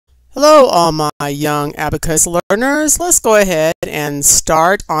Hello, all my young Abacus learners. Let's go ahead and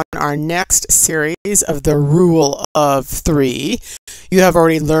start on our next series of the rule of 3. You have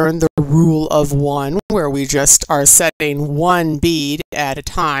already learned the rule of 1, where we just are setting one bead at a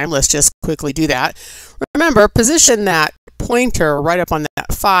time. Let's just quickly do that. Remember, position that pointer right up on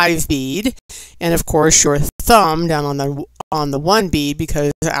that 5 bead, and of course your thumb down on the 1 bead,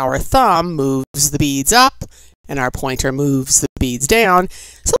 because our thumb moves the beads up and our pointer moves the beads down.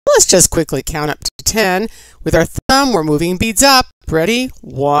 So let's just quickly count up to 10. With our thumb, we're moving beads up. Ready?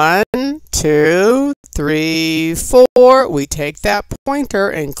 1, 2, 3, 4. We take that pointer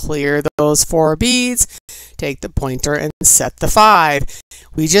and clear those 4 beads. Take the pointer and set the 5.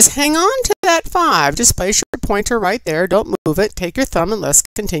 We just hang on to that 5. Just place your pointer right there. Don't move it. Take your thumb and let's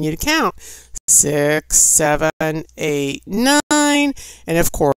continue to count. 6, 7, 8, 9. And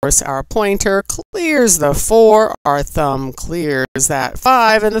of course, our pointer clears the 4. Our thumb clears that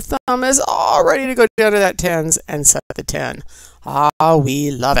 5. And the thumb is all ready to go down to that 10s and set the 10. Ah,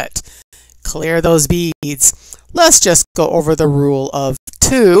 we love it. Clear those beads. Let's just go over the rule of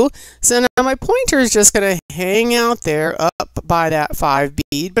 2. So now my pointer is just going to hang out there up by that 5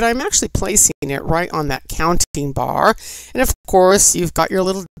 bead, but I'm actually placing it right on that counting bar. And of course, you've got your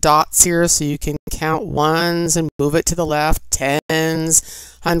little dots here so you can count ones and move it to the left,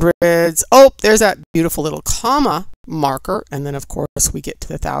 tens, hundreds. Oh, there's that beautiful little comma marker. And then of course we get to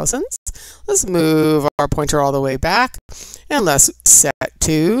the thousands. Let's move our pointer all the way back and let's set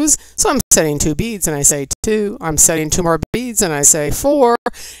 2s. So I'm setting 2 beads and I say 2. I'm setting 2 more beads and I say 4.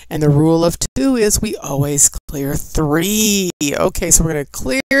 And the rule of 2 is we always clear 3. Okay, so we're going to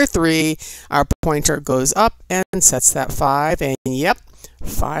clear 3. Our pointer goes up and sets that 5. And yep,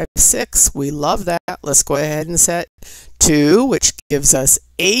 5, 6. We love that. Let's go ahead and set 2, which gives us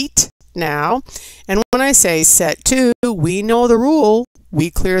 8 now. And when I say set 2, we know the rule. We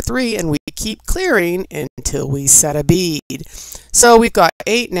clear 3 and we keep clearing until we set a bead. So we've got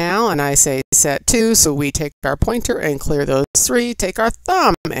 8 now, and I say set 2, so we take our pointer and clear those 3, take our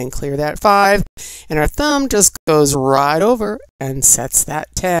thumb and clear that 5, and our thumb just goes right over and sets that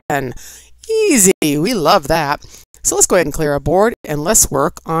 10. Easy, we love that. So let's go ahead and clear our board and let's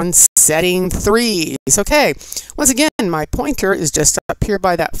work on setting 3s. Okay, once again, my pointer is just up here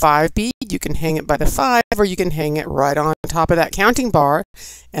by that 5 bead. You can hang it by the 5 or you can hang it right on top of that counting bar,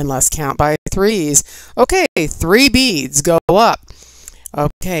 and let's count by 3s. Okay, 3 beads go up.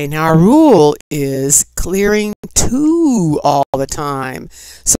 Okay, now our rule is clearing 2 all the time.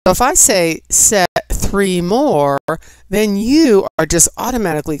 So if I say set 3 more, then you are just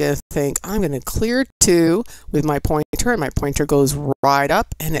automatically going to think, I'm going to clear 2 with my pointer, and my pointer goes right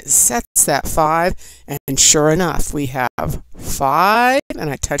up and it sets that 5. And sure enough, we have 5, and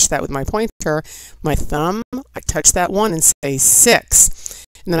I touch that with my pointer. My thumb, I touch that 1 and say 6.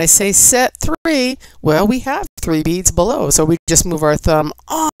 And then I say set 3. Well, we have 3 beads below, so we just move our thumb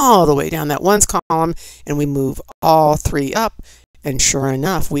all the way down that 1's column and we move all 3 up, and sure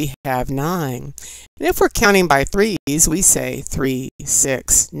enough we have 9. And if we're counting by 3s, we say 3,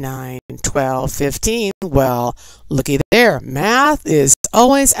 6, 9, 12, 15. Well, looky there, math is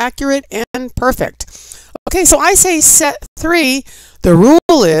always accurate and perfect. Okay, so I say set 3. The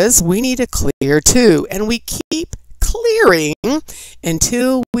rule is we need to clear 2, and we keep clearing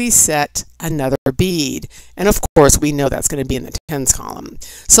until we set another bead. And of course, we know that's going to be in the tens column.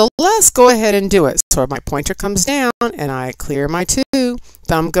 So let's go ahead and do it. So my pointer comes down and I clear my 2.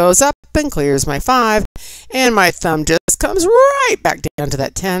 Thumb goes up and clears my 5. And my thumb just comes right back down to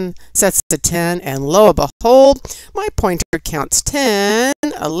that 10, sets the 10, and lo and behold, my pointer counts 10,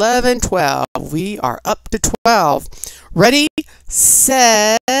 11, 12. We are up to 12. Ready,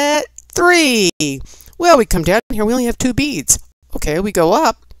 set, 3. Well, we come down here, we only have 2 beads. Okay, we go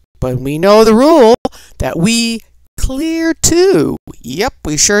up, but we know the rule that we clear 2. Yep,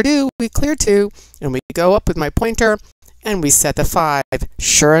 we sure do. We clear 2, and we go up with my pointer, and we set the 5.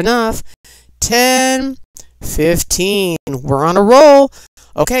 Sure enough, 10, 15. We're on a roll.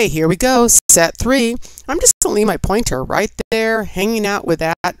 Okay, here we go. Set 3. I'm just going to leave my pointer right there, hanging out with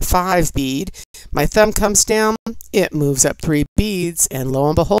that 5 bead. My thumb comes down, it moves up 3 beads, and lo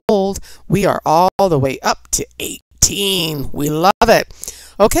and behold, we are all the way up to 18. We love it.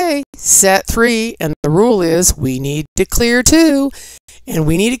 Okay, set 3, and the rule is we need to clear 2, and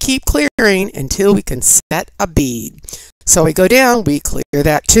we need to keep clearing until we can set a bead. So we go down, we clear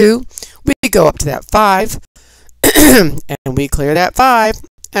that 2, we go up to that 5, and we clear that 5,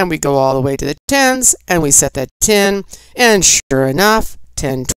 and we go all the way to the 10s, and we set that 10, and sure enough,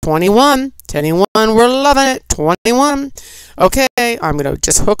 10, 21, 21, we're loving it, 21. Okay, I'm going to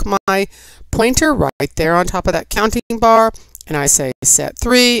just hook my pointer right there on top of that counting bar, and I say set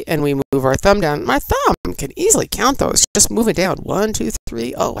 3, and we move our thumb down. My thumb can easily count those. Just move it down. 1, 2,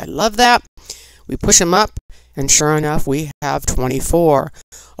 3. Oh, I love that. We push them up, and sure enough, we have 24.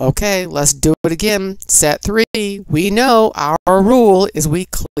 Okay, let's do it again. Set 3. We know our rule is we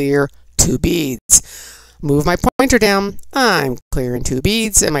clear 2 beads. Move my pointer down. I'm clearing 2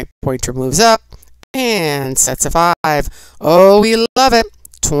 beads, and my pointer moves up and sets a 5. Oh, we love it.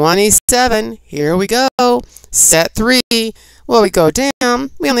 27. Here we go. Set 3. Well, we go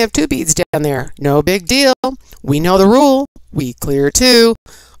down. We only have 2 beads down there. No big deal. We know the rule. We clear 2.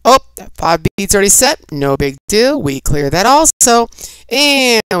 Oh, 5 beads already set. No big deal. We clear that also.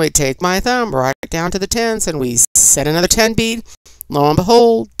 And we take my thumb right down to the tens, and we set another 10 bead. Lo and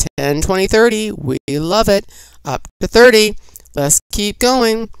behold, 10, 20, 30. We love it. Up to 30. Let's keep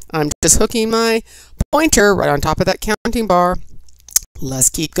going. I'm just hooking my pointer right on top of that counting bar. Let's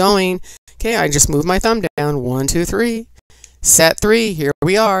keep going. Okay, I just moved my thumb down. 1, 2, 3. Set 3. Here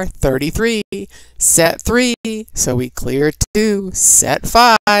we are. 33. Set 3. So we clear 2. Set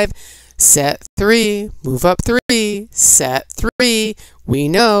 5. Set 3. Move up 3. Set 3. We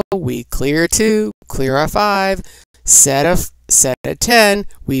know we clear 2. Clear a 5. Set a 10.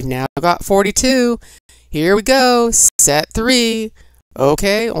 We've now got 42. Here we go. Set 3.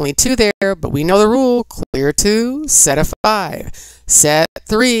 Okay, only 2 there, but we know the rule. Clear 2. Set a 5. Set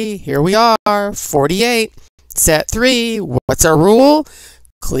 3. Here we are. 48. Set 3. What's our rule?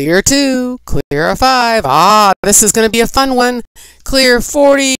 Clear 2. Clear a 5. Ah, this is going to be a fun one. Clear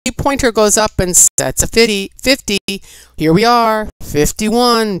 40. Pointer goes up and sets a 50. Here we are.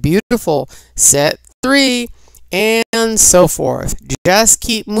 51. Beautiful. Set 3. And so forth. Just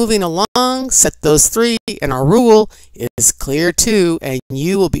keep moving along, set those 3, and our rule is clear 2, and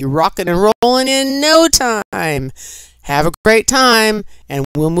you will be rocking and rolling in no time. Have a great time, and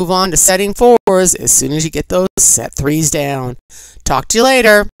we'll move on to setting 4s as soon as you get those set 3s down. Talk to you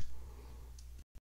later.